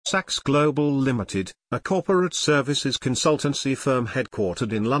Saks Global Limited, a corporate services consultancy firm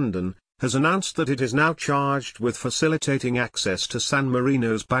headquartered in London, has announced that it is now charged with facilitating access to San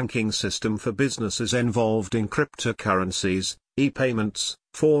Marino's banking system for businesses involved in cryptocurrencies, e-payments,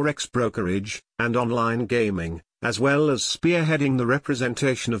 forex brokerage, and online gaming, as well as spearheading the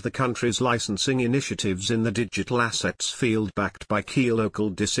representation of the country's licensing initiatives in the digital assets field backed by key local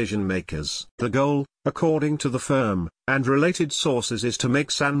decision-makers. The goal, according to the firm, and related sources, is to make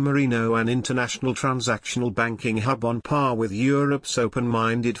San Marino an international transactional banking hub on par with Europe's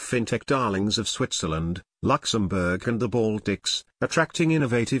open-minded fintech darlings of Switzerland, Luxembourg and the Baltics, attracting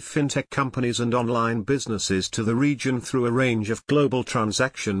innovative fintech companies and online businesses to the region through a range of global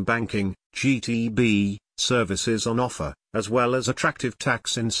transaction banking, GTB, services on offer, as well as attractive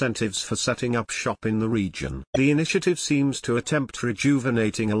tax incentives for setting up shop in the region. The initiative seems to attempt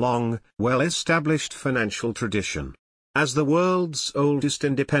rejuvenating a long, well-established financial tradition. As the world's oldest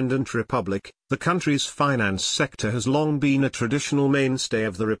independent republic, the country's finance sector has long been a traditional mainstay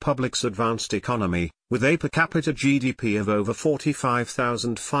of the republic's advanced economy, with a per capita GDP of over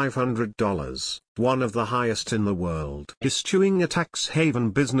 $45,500, one of the highest in the world. Eschewing a tax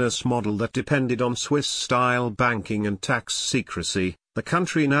haven business model that depended on Swiss-style banking and tax secrecy, the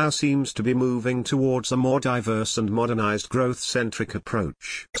country now seems to be moving towards a more diverse and modernized growth-centric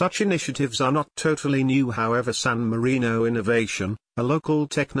approach. Such initiatives are not totally new, however. San Marino Innovation, a local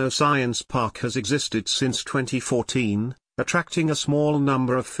techno-science park, has existed since 2014, attracting a small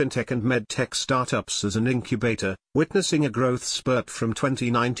number of fintech and medtech startups as an incubator, witnessing a growth spurt from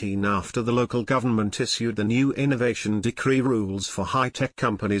 2019 after the local government issued the new Innovation Decree rules for high-tech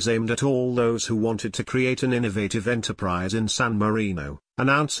companies aimed at all those who wanted to create an innovative enterprise in San Marino,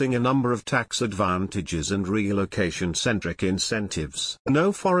 announcing a number of tax advantages and relocation-centric incentives.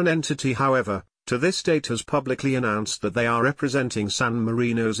 No foreign entity, however, to this date has publicly announced that they are representing San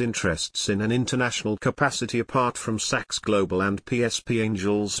Marino's interests in an international capacity apart from Saks Global and PSP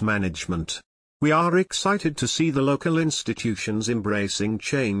Angels Management. We are excited to see the local institutions embracing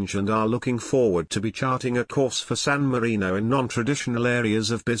change and are looking forward to be charting a course for San Marino in non-traditional areas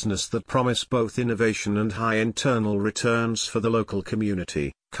of business that promise both innovation and high internal returns for the local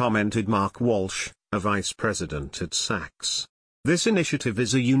community, commented Mark Walsh, a vice president at Saks. This initiative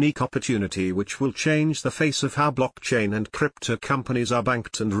is a unique opportunity which will change the face of how blockchain and crypto companies are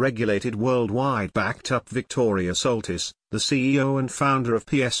banked and regulated worldwide, backed up Victoria Soltis, the CEO and founder of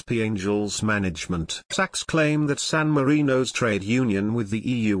PSP Angels Management. Saks claim that San Marino's trade union with the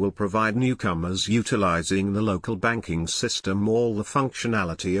EU will provide newcomers utilizing the local banking system all the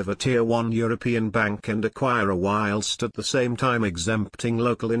functionality of a Tier 1 European bank and acquirer, whilst at the same time exempting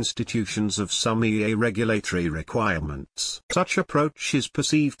local institutions of some EA regulatory requirements. Such approach is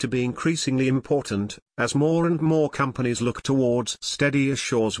perceived to be increasingly important, as more and more companies look towards steadier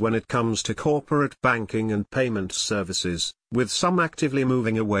shores when it comes to corporate banking and payment services, with some actively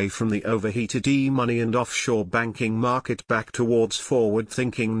moving away from the overheated e-money and offshore banking market back towards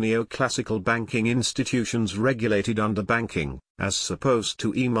forward-thinking neoclassical banking institutions regulated under banking, as opposed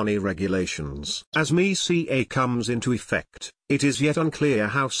to e-money regulations. As MiCA comes into effect, it is yet unclear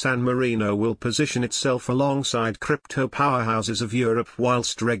how San Marino will position itself alongside crypto powerhouses of Europe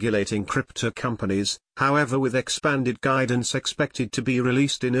whilst regulating crypto companies. However, with expanded guidance expected to be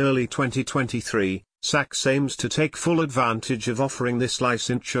released in early 2023, Saks aims to take full advantage of offering this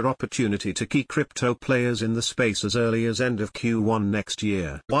licensure opportunity to key crypto players in the space as early as end of Q1 next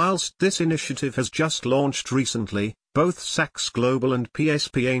year. Whilst this initiative has just launched recently, both Saks Global and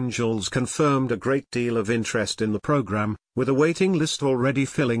PSP Angels confirmed a great deal of interest in the program, with a waiting list already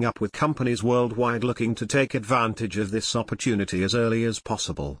filling up with companies worldwide looking to take advantage of this opportunity as early as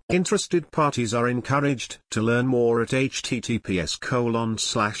possible. Interested parties are encouraged to learn more at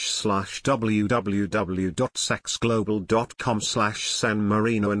https://www.saksglobal.com/San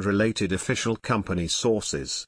Marino and related official company sources.